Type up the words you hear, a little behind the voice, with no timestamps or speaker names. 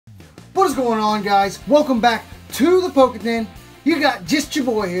What is going on, guys? Welcome back to the Pokéden. You got just your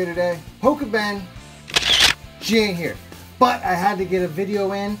boy here today, Pokében. She ain't here, but I had to get a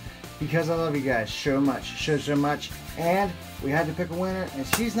video in because I love you guys so much, so much. And we had to pick a winner, and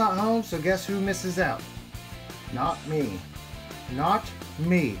she's not home, so guess who misses out? Not me. Not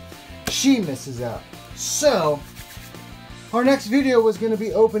me. She misses out. So, our next video was going to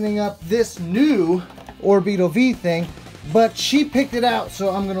be opening up this new Orbeetle V thing, but she picked it out,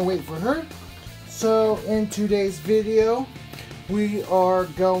 so I'm going to wait for her. So, in today's video, we are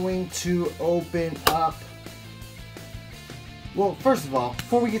going to open up... Well, first of all,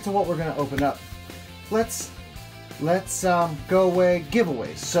 before we get to what we're going to open up, let's go away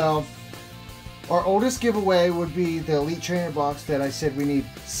giveaways. So, our oldest giveaway would be the Elite Trainer box that I said we need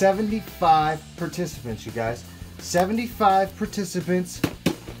 75 participants, you guys. 75 participants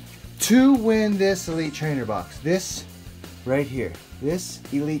to win this Elite Trainer box. This right here. This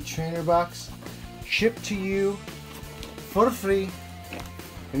Elite Trainer box shipped to you for free.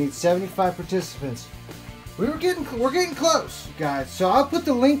 We need 75 participants. We're getting close, guys. So I'll put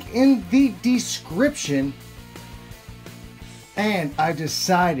the link in the description. And I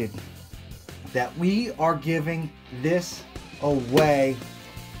decided that we are giving this away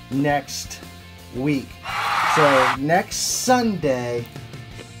next week. So next Sunday,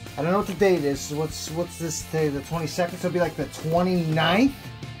 I don't know what the date is. So what's this day? The 22nd. So it'll be like the 29th.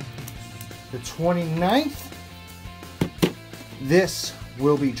 The 29th. This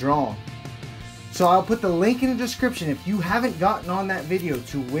will be drawn. So I'll put the link in the description. If you haven't gotten on that video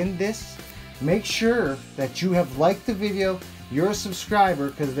to win this, make sure that you have liked the video. You're a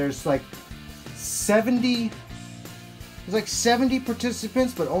subscriber, because there's like 70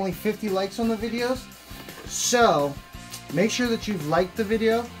 participants, but only 50 likes on the videos. So make sure that you've liked the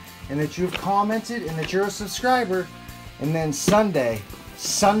video and that you've commented and that you're a subscriber. And then Sunday,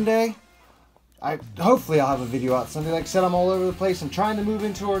 hopefully I'll have a video out Sunday. Like I said, I'm all over the place. I'm trying to move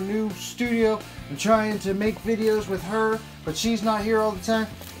into our new studio. I'm trying to make videos with her, but she's not here all the time.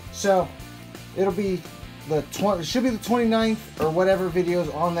 So it'll be it should be the 29th or whatever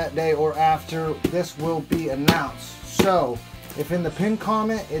videos on that day or after this will be announced. So if in the pinned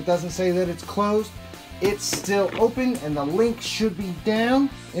comment it doesn't say that it's closed, it's still open, and the link should be down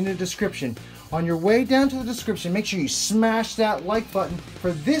in the description. On your way down to the description, make sure you smash that like button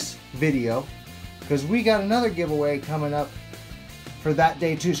for this video, because we got another giveaway coming up for that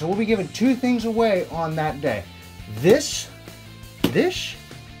day too. So we'll be giving two things away on that day. This,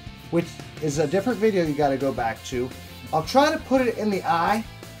 which is a different video you got to go back to. I'll try to put it in the eye.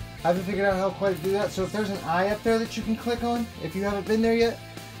 I haven't figured out how quite to do that. So if there's an eye up there that you can click on, if you haven't been there yet,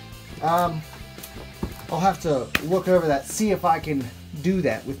 I'll have to look over that, see if I can do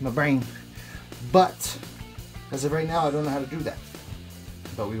that with my brain. But as of right now, I don't know how to do that.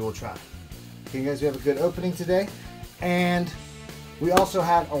 But we will try. Okay, guys, we have a good opening today. And we also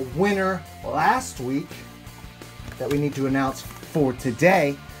had a winner last week that we need to announce for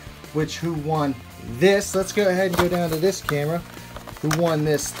today, who won this. Let's go ahead and go down to this camera. Who won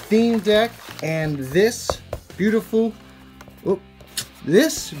this theme deck and this beautiful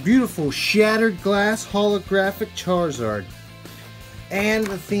shattered glass holographic Charizard, and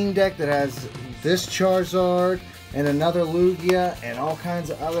the theme deck that has this Charizard and another Lugia and all kinds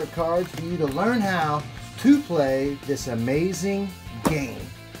of other cards for you to learn how to play this amazing game.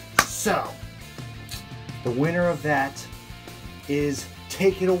 So the winner of that is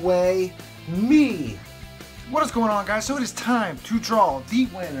Take It Away Me. What is going on, guys? So it is time to draw the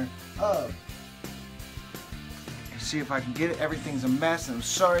winner of... See if I can get it. Everything's a mess, and I'm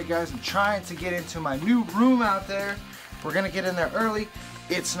sorry, guys. I'm trying to get into my new room out there. We're gonna get in there early.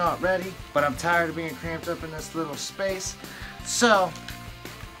 It's not ready, but I'm tired of being cramped up in this little space. So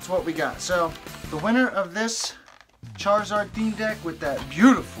that's what we got. So the winner of this Charizard theme deck with that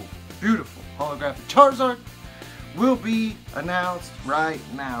beautiful holographic Charizard will be announced right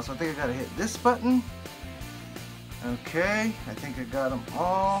now. So I think I gotta hit this button. Okay, I think I got them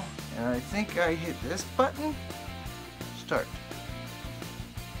all, and I think I hit this button. Start.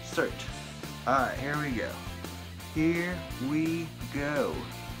 Alright, here we go. Here we go.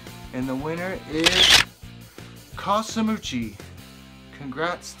 And the winner is Kasamuchi.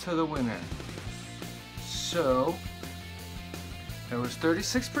 Congrats to the winner. So there was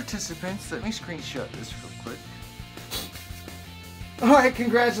 36 participants. Let me screenshot this real quick. Alright,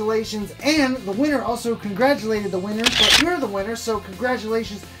 congratulations. And the winner also congratulated the winner, but you're the winner, so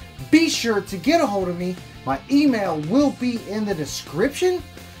congratulations. Be sure to get a hold of me. My email will be in the description,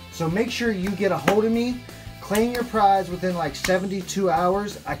 so make sure you get a hold of me. Claim your prize within like 72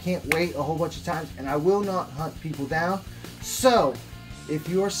 hours. I can't wait a whole bunch of times, and I will not hunt people down. So if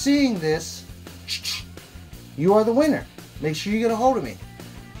you are seeing this, you are the winner. Make sure you get a hold of me.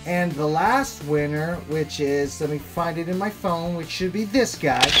 And the last winner, which is, let me find it in my phone, which should be this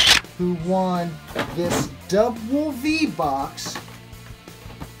guy, who won this double V box.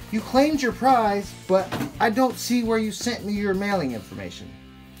 You claimed your prize, but I don't see where you sent me your mailing information.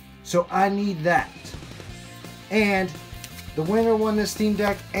 So I need that. And the winner won this Steam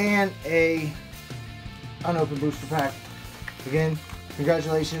Deck and a unopened booster pack. Again,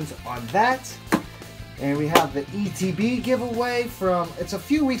 congratulations on that. And we have the ETB giveaway from, it's a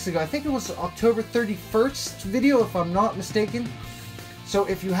few weeks ago. I think it was October 31st video, if I'm not mistaken. So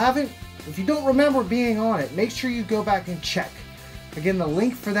if you don't remember being on it, make sure you go back and check. Again, the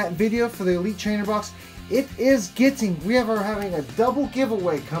link for that video for the Elite Trainer Box, we are having a double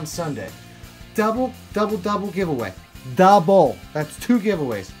giveaway come Sunday. Double giveaway. Double. That's 2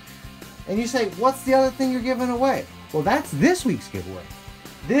 giveaways. And you say, what's the other thing you're giving away? Well, that's this week's giveaway.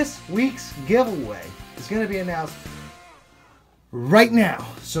 This week's giveaway is going to be announced right now.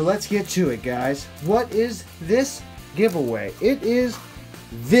 So let's get to it, guys. What is this giveaway? It is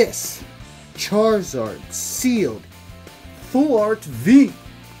this Charizard sealed Full Art V.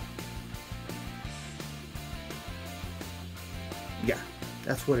 Yeah,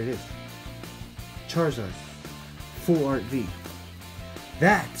 that's what it is. Charizard Full Art V.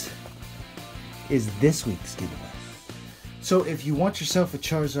 That is this week's giveaway. So if you want yourself a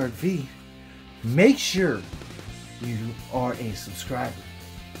Charizard V, make sure you are a subscriber.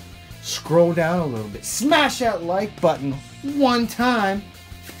 Scroll down a little bit, smash that like button one time,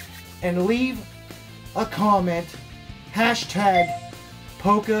 and leave a comment, hashtag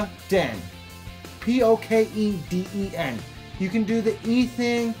POKÉDEN, POKEDEN. You can do the E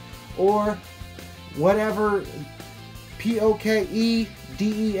thing or whatever, POKEDEN,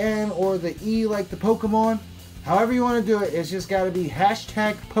 or the E like the Pokemon. However you want to do it, it's just got to be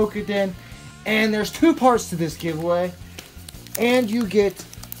hashtag POKÉDEN. And there's 2 parts to this giveaway. And you get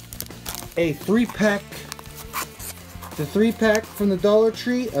a 3-pack, the 3-pack from the Dollar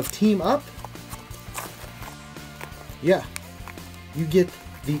Tree of Team Up. Yeah, you get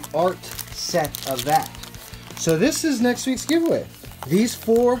the art set of that. So this is next week's giveaway. These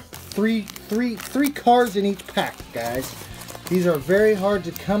 3 cards in each pack, guys. These are very hard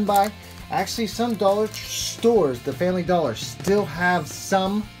to come by. Actually, some dollar stores, the Family Dollar, still have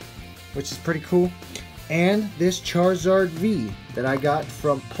some, which is pretty cool. And this Charizard V that I got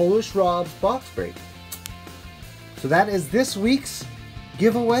from PolishRob Box Break. So that is this week's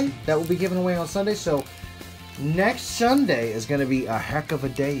giveaway. That will be given away on Sunday. So next Sunday is going to be a heck of a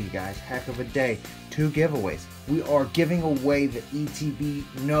day, you guys. Heck of a day. 2 giveaways. We are giving away the ETB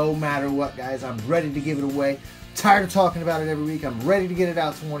no matter what, guys. I'm ready to give it away. Tired of talking about it every week. I'm ready to get it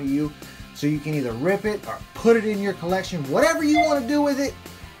out to one of you. So you can either rip it or put it in your collection. Whatever you want to do with it,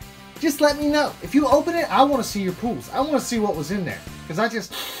 just let me know. If you open it, I want to see your pulls. I want to see what was in there. Because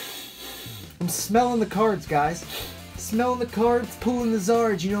I'm smelling the cards, guys. Smelling the cards, pulling the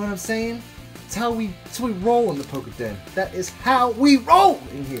Zards, you know what I'm saying? That's how we roll in the POKÉDEN. That is how we roll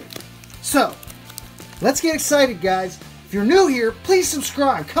in here. So, let's get excited, guys. If you're new here, please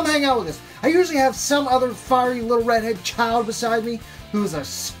subscribe. Come hang out with us. I usually have some other fiery little redhead child beside me who is a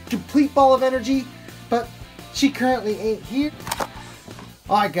complete ball of energy, but she currently ain't here.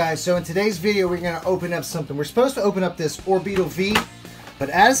 Alright guys, so in today's video we're going to open up something. We're supposed to open up this Orbeetle V, but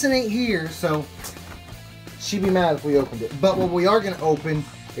Addison ain't here, so she'd be mad if we opened it. But what we are going to open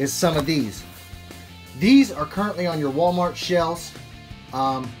is some of these. These are currently on your Walmart shelves.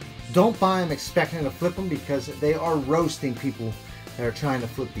 Don't buy them expecting to flip them because they are roasting people that are trying to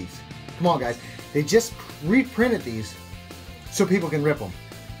flip these. Come on guys, they just reprinted these so people can rip them.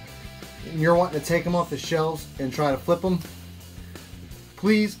 And you're wanting to take them off the shelves and try to flip them.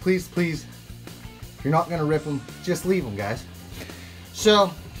 Please, please, please, if you're not going to rip them, just leave them, guys.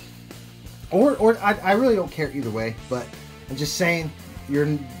 So, I really don't care either way, but I'm just saying,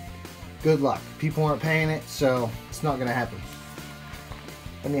 good luck. People aren't paying it, so it's not going to happen.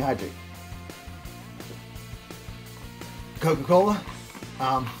 Let me hydrate. Coca-Cola,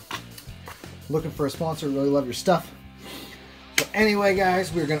 looking for a sponsor. Really love your stuff. So anyway,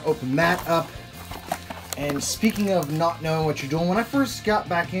 guys, we're going to open that up. And speaking of not knowing what you're doing, when I first got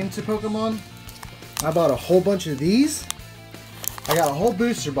back into Pokemon, I bought a whole bunch of these. I got a whole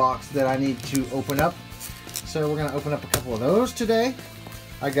booster box that I need to open up. So we're going to open up a couple of those today.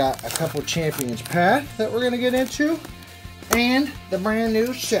 I got a couple Champions Path that we're going to get into. And the brand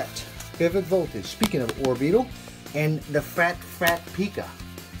new set, Vivid Voltage. Speaking of Orbeetle, and the Fat Pika.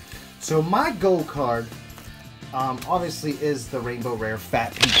 So my gold card, obviously, is the Rainbow Rare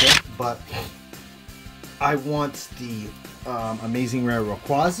Fat Pika, but I want the Amazing Rare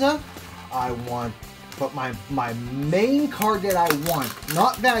Rayquaza. I want, but my main card that I want,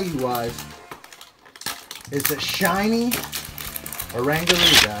 not value-wise, is the shiny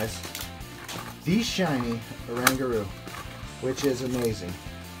Oranguru, guys. The shiny Oranguru, which is amazing.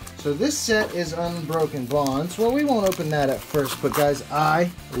 So this set is Unbroken Bonds. Well, we won't open that at first, but guys, I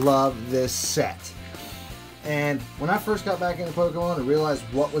love this set. And when I first got back into Pokemon and realized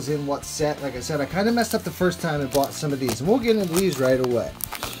what was in what set, like I said, I kind of messed up the first time and bought some of these. And we'll get into these right away.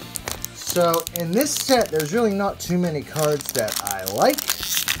 So in this set, there's really not too many cards that I like.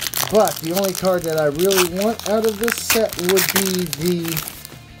 But the only card that I really want out of this set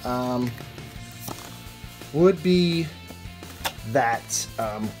would be that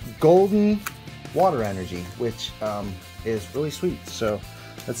golden water energy, which is really sweet. So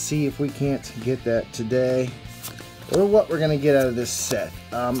let's see if we can't get that today, or what we're gonna get out of this set.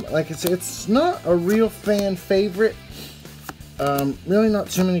 Like I said, it's not a real fan favorite. Really not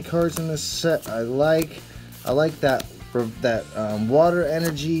too many cards in this set I like. I like that water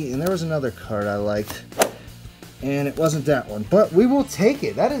energy, and there was another card I liked, and it wasn't that one, but we will take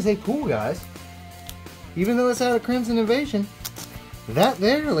it. That is a pull, guys. Even though it's out of Crimson Invasion, that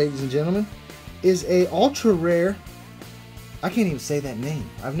there, ladies and gentlemen, is a ultra rare. I can't even say that name.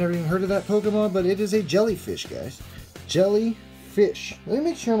 I've never even heard of that Pokemon, but it is a jellyfish, guys. Jellyfish. Let me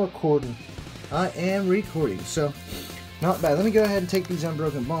make sure I'm recording. I am recording, so not bad. Let me go ahead and take these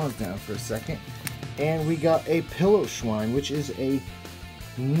Unbroken Bonds down for a second. And we got a Pillow-Schwein, which is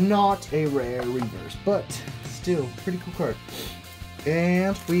not a rare reverse, but still pretty cool card.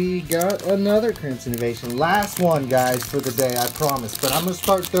 And we got another Crimson Invasion. Last one, guys, for the day, I promise. But I'm going to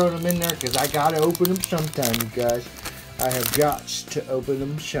start throwing them in there because I got to open them sometime, you guys. I have got to open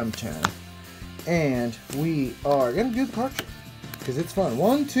them sometime. And we are going to do the card trick because it's fun.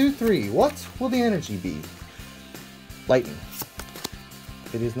 1, 2, 3. What will the energy be? Lightning.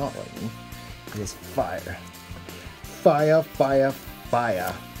 It is not lightning. It is fire. Fire, fire,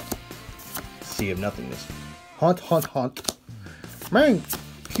 fire. Sea of Nothingness. Haunt, haunt, haunt.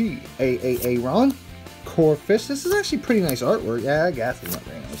 Mankey. Aaron. Corphish. This is actually pretty nice artwork. Yeah, I guess it's not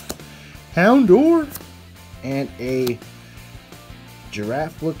very nice. Houndour. And a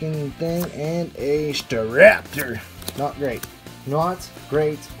giraffe looking thing. And a Staraptor. Not great. Not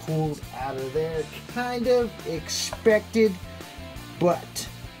great. Pulls out of there. Kind of expected. But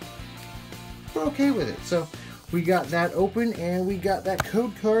we're okay with it. So we got that open, and we got that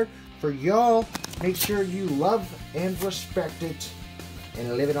code card for y'all. Make sure you love and respect it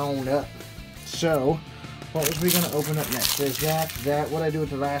and live it on up. So what was we gonna open up next? There's that. What I do with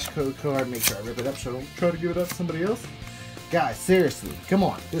the last code card, make sure I rip it up so I don't try to give it up to somebody else. Guys, seriously, come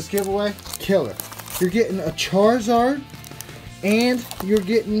on. This giveaway, killer. You're getting a Charizard, and you're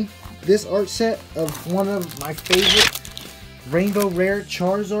getting this art set of one of my favorite Rainbow Rare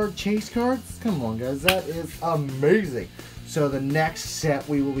Charizard chase cards. Come on, guys, that is amazing. So the next set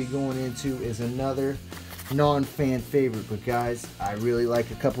we will be going into is another non-fan favorite, but guys, I really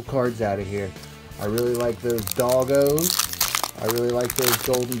like a couple cards out of here. I really like those doggos. I really like those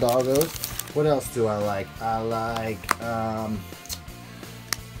golden doggos. What else do I like? I like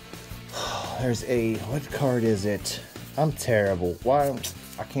there's a, what card is it? I'm terrible. Why?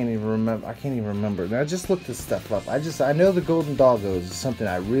 I can't even remember. Now I just looked this stuff up. I know the golden doggos is something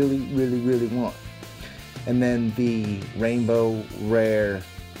I really want. And then the Rainbow Rare,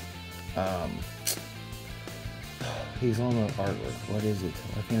 he's on the artwork. What is it?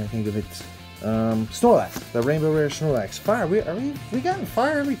 Why can't I think of it? Snorlax. The Rainbow Rare Snorlax. Fire. We gotten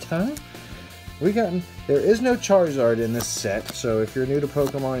fire every time? There is no Charizard in this set. So if you're new to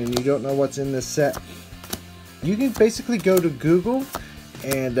Pokemon and you don't know what's in this set, you can basically go to Google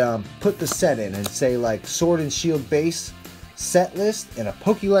and put the set in and say like Sword and Shield base set list, and a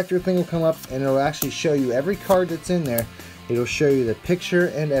Pokélector thing will come up, and it'll actually show you every card that's in there. It'll show you the picture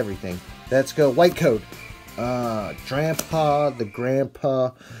and everything. Let's go. White code. Grandpa, the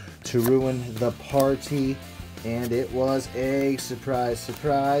grandpa to ruin the party, and it was a surprise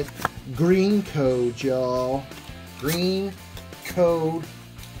green code, y'all. Green code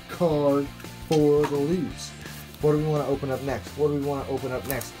card for the loose. What do we want to open up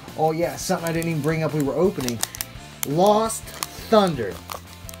next? Oh yeah, something I didn't even bring up we were opening. Lost Thunder.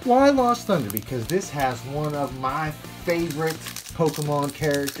 Why Lost Thunder? Because this has one of my favorite Pokemon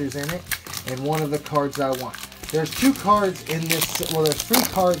characters in it, and one of the cards I want. There's two cards in this, well, there's 3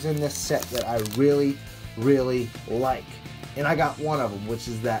 cards in this set that I really like. And I got one of them, which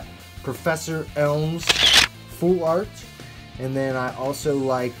is that Professor Elm's full art. And then I also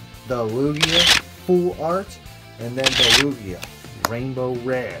like the Lugia full art. And then the Lugia Rainbow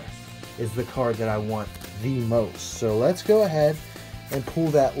Rare is the card that I want the most. So let's go ahead and pull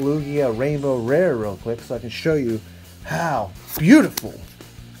that Lugia Rainbow Rare real quick so I can show you how beautiful,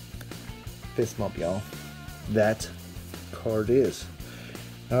 fist bump y'all, that card is.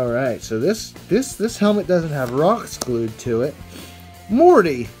 Alright, so this helmet doesn't have rocks glued to it.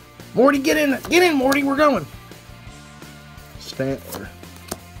 Morty, get in Morty, we're going. Stantler,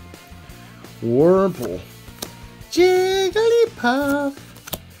 Wurmple, Jigglypuff.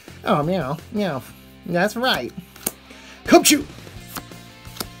 Oh, meow. That's right. Coachoo.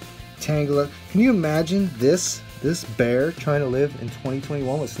 Tangela. Can you imagine this bear trying to live in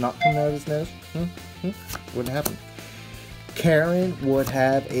 2021 with snot coming out of his nose? Wouldn't happen. Karen would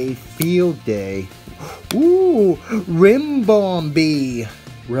have a field day. Ooh, Rimbombi.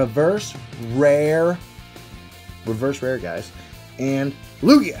 Reverse rare, guys. And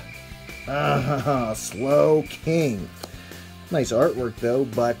Lugia. Slow King. Nice artwork though,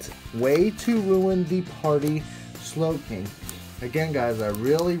 but way to ruin the party, Slow King. Again, guys, I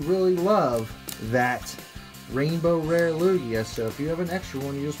really love that Rainbow Rare Lugia. So if you have an extra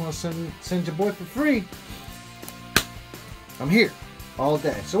one you just want to send your boy for free, I'm here all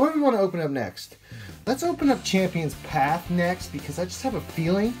day. So what do we want to open up next? Let's open up Champion's Path next, because I just have a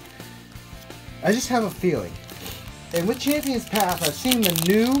feeling. And with Champion's Path, I've seen the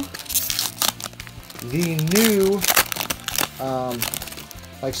new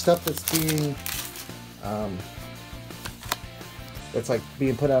like stuff that's being that's like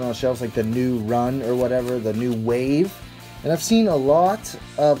being put out on shelves, like the new run or whatever, the new wave. And I've seen a lot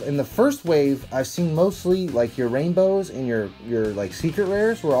of, in the first wave, I've seen mostly like your rainbows and your like secret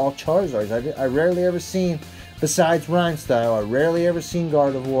rares were all Charizards. I rarely ever seen, besides Rhyme Style, I rarely ever seen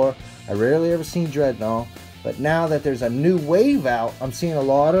Gardevoir, I rarely ever seen Dreadnought. But now that there's a new wave out, I'm seeing a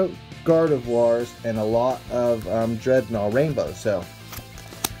lot of Gardevoirs and a lot of Dreadnought rainbows. So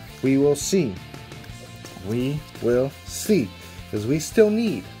we will see. Because we still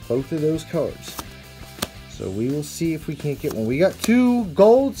need both of those cards. So we will see if we can't get one. We got 2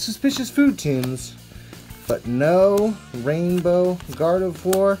 gold suspicious food tins, but no rainbow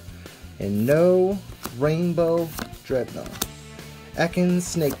Gardevoir and no rainbow Dreadnought. Ekans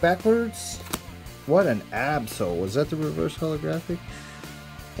Snake backwards. What an Absol. Was that the reverse holographic?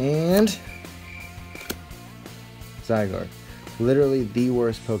 And Zygarde. Literally the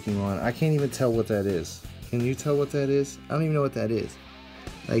worst Pokemon. I can't even tell what that is. Can you tell what that is? I don't even know what that is.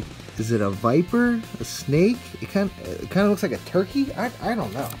 Like, is it a viper? A snake? It kind of looks like a turkey? I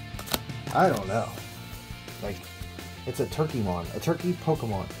don't know. I don't know. Like, it's a Turkeymon. A turkey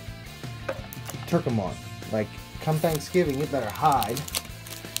Pokemon. Turkemon. Like, come Thanksgiving, it better hide.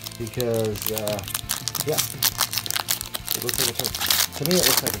 Because, yeah. It looks like a turkey. To me, it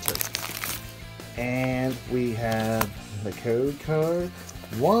looks like a turkey. And we have the code card.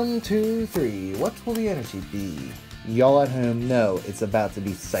 1, 2, 3. What will the energy be? Y'all at home know it's about to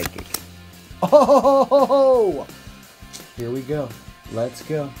be psychic. Oh! Here we go. Let's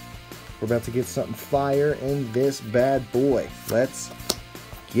go. We're about to get something fire in this bad boy. Let's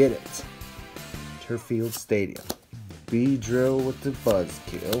get it. Turffield Stadium. Beedrill with the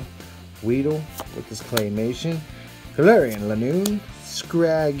Buzzkill. Weedle with this Claymation. Galarian Lanoon.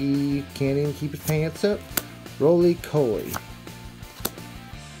 Scraggy. Can't even keep his pants up. Roly-Coly.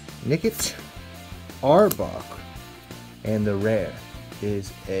 Nickit. Arbok. And the rare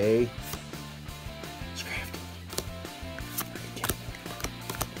is a Scrafty.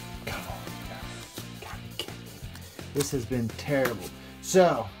 Come on. Gotta be kidding me. This has been terrible.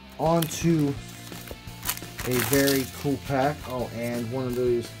 So, on to a very cool pack. Oh, and one of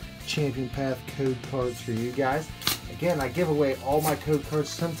those Champion Path code cards for you guys. Again, I give away all my code cards.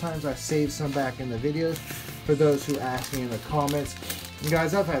 Sometimes I save some back in the videos for those who ask me in the comments. You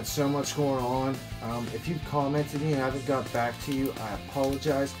guys, I've had so much going on. If you've commented me and I haven't got back to you, I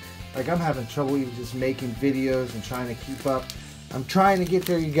apologize. Like, I'm having trouble even just making videos and trying to keep up. I'm trying to get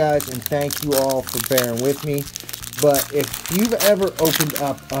there, you guys, and thank you all for bearing with me. But if you've ever opened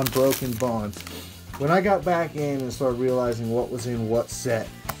up Unbroken Bonds, when I got back in and started realizing what was in what set,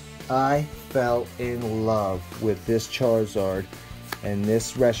 I fell in love with this Charizard and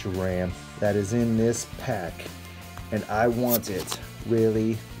this Reshiram that is in this pack. And I want it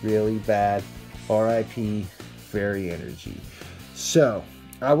really, really bad. RIP Fairy Energy. So,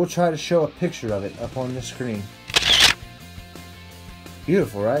 I will try to show a picture of it up on the screen.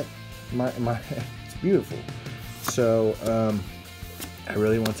 Beautiful, right? It's beautiful. So, I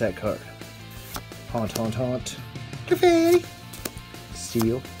really want that card. Haunt, haunt, haunt. Cafe.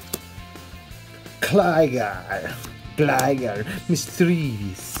 Steel. Gligar.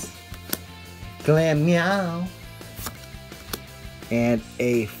 Mischievous. Glam Meow. and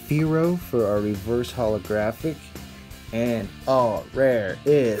a Firo for our reverse holographic. And all rare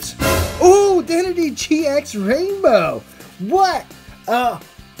is, ooh, Identity GX Rainbow. What a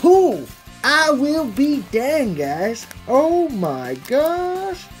pull. I will be dang, guys. Oh my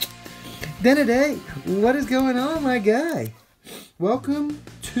gosh. Identity, what is going on, my guy? Welcome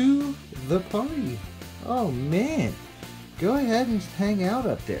to the party. Oh man, go ahead and hang out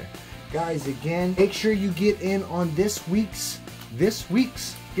up there. Guys, again, make sure you get in on this week's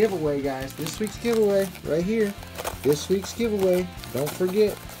giveaway, guys. This week's giveaway right here. This week's giveaway. Don't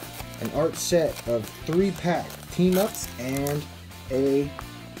forget an art set of 3-pack team-ups and a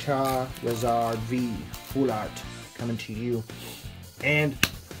Charizard V full art coming to you. And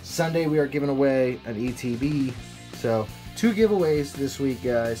Sunday we are giving away an ETB. So 2 giveaways this week,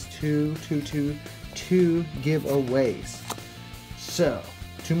 guys. Two giveaways. So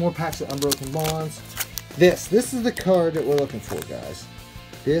 2 more packs of Unbroken Bonds. This is the card that we're looking for, guys.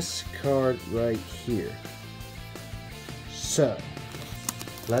 This card right here. So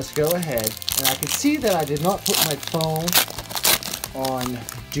let's go ahead, and I can see that I did not put my phone on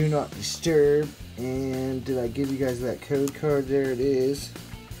Do Not Disturb. And did I give you guys that code card? There it is.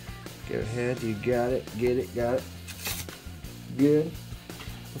 Go ahead, you got it. Get it, got it. Good.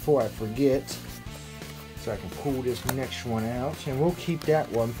 Before I forget, so I can pull this next one out, and we'll keep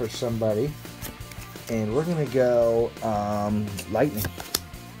that one for somebody. And we're gonna go lightning.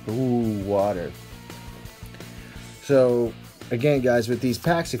 Ooh, water. So again, guys, with these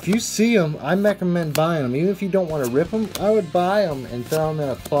packs, if you see them, I recommend buying them. Even if you don't want to rip them, I would buy them and throw them in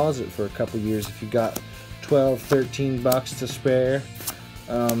a closet for a couple years if you got 12, 13 bucks to spare.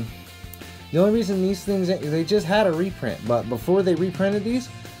 The only reason these things, they just had a reprint, but before they reprinted these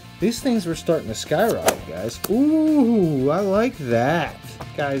things were starting to skyrocket, guys. Ooh, I like that.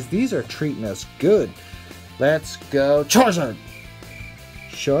 Guys, these are treating us good. Let's go. Charizard!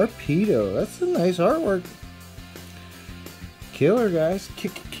 Sharpedo. That's a nice artwork. Killer, guys.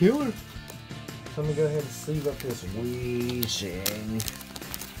 Killer. So let me go ahead and sleeve up this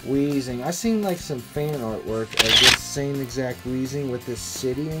Weezing. I seen like some fan artwork of this same exact Weezing with this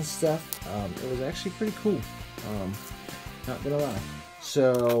city and stuff. It was actually pretty cool. Not gonna lie.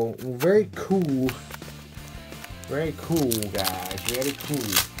 So very cool. Very cool, guys. Very cool.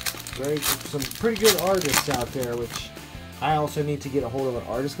 Some pretty good artists out there, which I also need to get a hold of an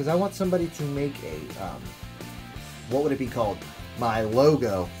artist because I want somebody to make a what would it be called? My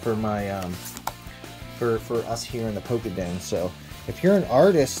logo for my for us here in the Pokéden. So if you're an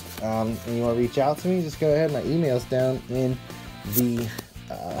artist and you want to reach out to me, just go ahead. My email's down in the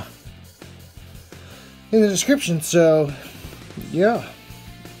description. So yeah,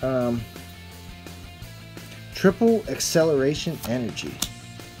 triple acceleration energy,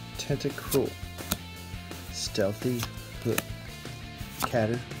 tentacruel, stealthy hood,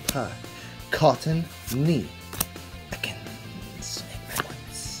 caterpie, cotton knee, snake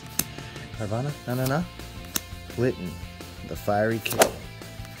reference, Carvana, Nanana, Litten, the fiery kill,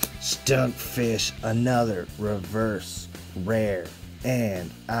 Stunkfish, another reverse rare,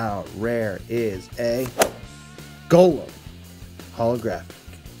 and our rare is a Golem holographic.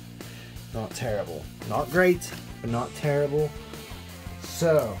 Not terrible, not great, but not terrible.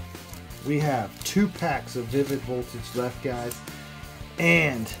 So we have 2 packs of Vivid Voltage left, guys,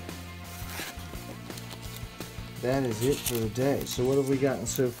 and that is it for the day. So what have we gotten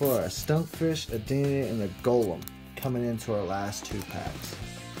so far? A Stunkfish, a Dana, and a Golem coming into our last 2 packs.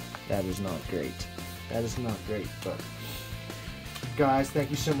 That is not great. That is not great, but guys, thank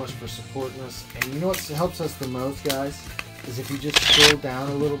you so much for supporting us. And you know what helps us the most, guys, is if you just scroll down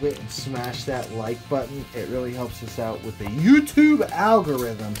a little bit and smash that like button. It really helps us out with the YouTube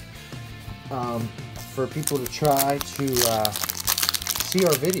algorithm for people to try to see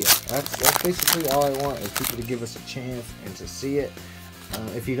our video. That's basically all I want, is people to give us a chance and to see it.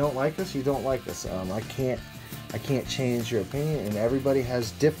 If you don't like us, you don't like us. I can't change your opinion, and everybody has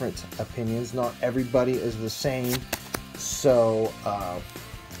different opinions. Not everybody is the same. So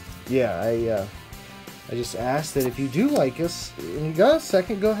yeah, I just ask that if you do like us and you got a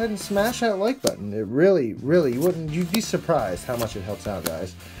second, go ahead and smash that like button. It really, you'd be surprised how much it helps out,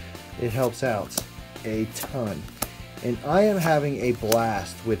 guys. It helps out a ton. And I am having a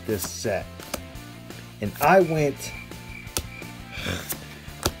blast with this set. And I went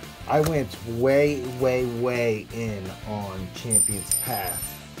way in on Champions Path.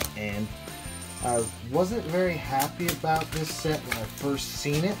 And I wasn't very happy about this set when I first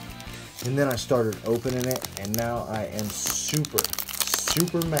seen it. And then I started opening it, and now I am super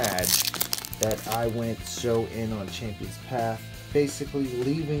mad that I went so in on Champions Path, basically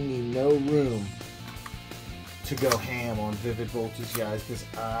leaving me no room to go ham on Vivid Voltage, guys, because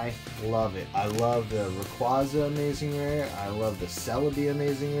I love it. I love the Rayquaza Amazing Rare. I love the Celebi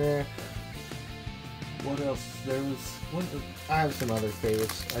Amazing Rare. What else? I have some other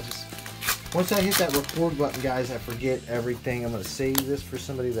favorites. Once I hit that record button, guys, I forget everything. I'm going to save this for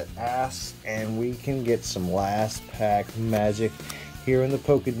somebody that asks, and we can get some last pack magic here in the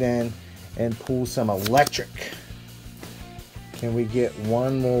Pokéden and pull some electric. Can we get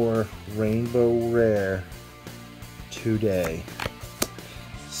one more rainbow rare today?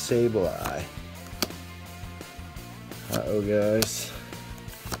 Sableye. Uh-oh, guys.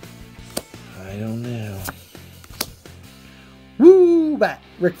 I don't know. Woo! Back!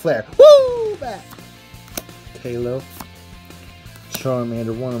 Ric Flair. Woo! Back! Halo.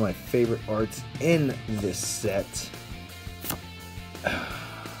 Charmander, one of my favorite arts in this set.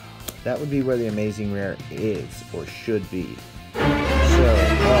 That would be where the Amazing Rare is, or should be. So,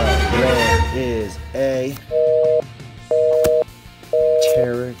 our rare is a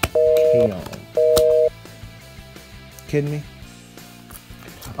Terrakion. Kidding me?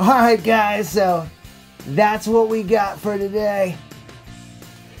 Alright, guys, so that's what we got for today.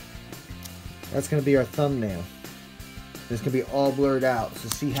 That's going to be our thumbnail. It's going to be all blurred out. So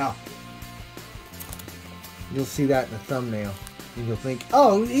see how you'll see that in the thumbnail. And you'll think,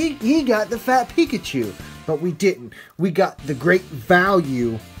 oh, he got the fat Pikachu. But we didn't. We got the great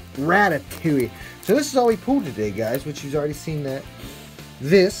value Ratatouille. So this is all we pulled today, guys, which you've already seen that.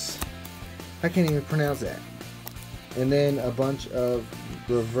 This, I can't even pronounce that. And then a bunch of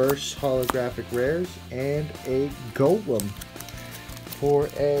reverse holographic rares and a golem for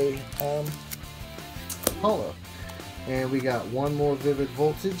a holo. And we got one more Vivid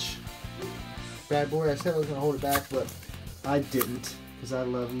Voltage bad boy. I said I was going to hold it back, but I didn't, because I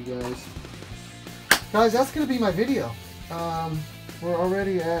love you guys. Guys, that's going to be my video. We're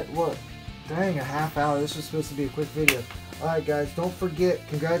already at, what? Dang, a half hour. This was supposed to be a quick video. Alright, guys, don't forget,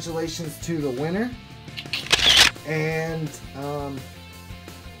 congratulations to the winner. And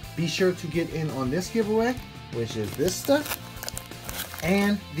be sure to get in on this giveaway, which is this stuff,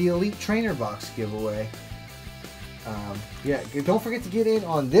 and the Elite Trainer Box giveaway. Yeah, don't forget to get in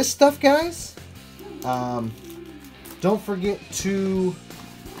on this stuff, guys. Don't forget to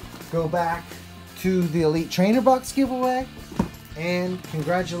go back to the Elite Trainer Box giveaway. And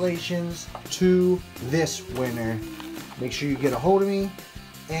congratulations to this winner. Make sure you get a hold of me.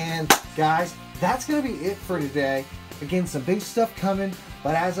 And guys, that's going to be it for today. Again, some big stuff coming.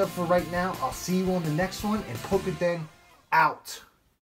 But as of for right now, I'll see you on the next one. And Pokéden out.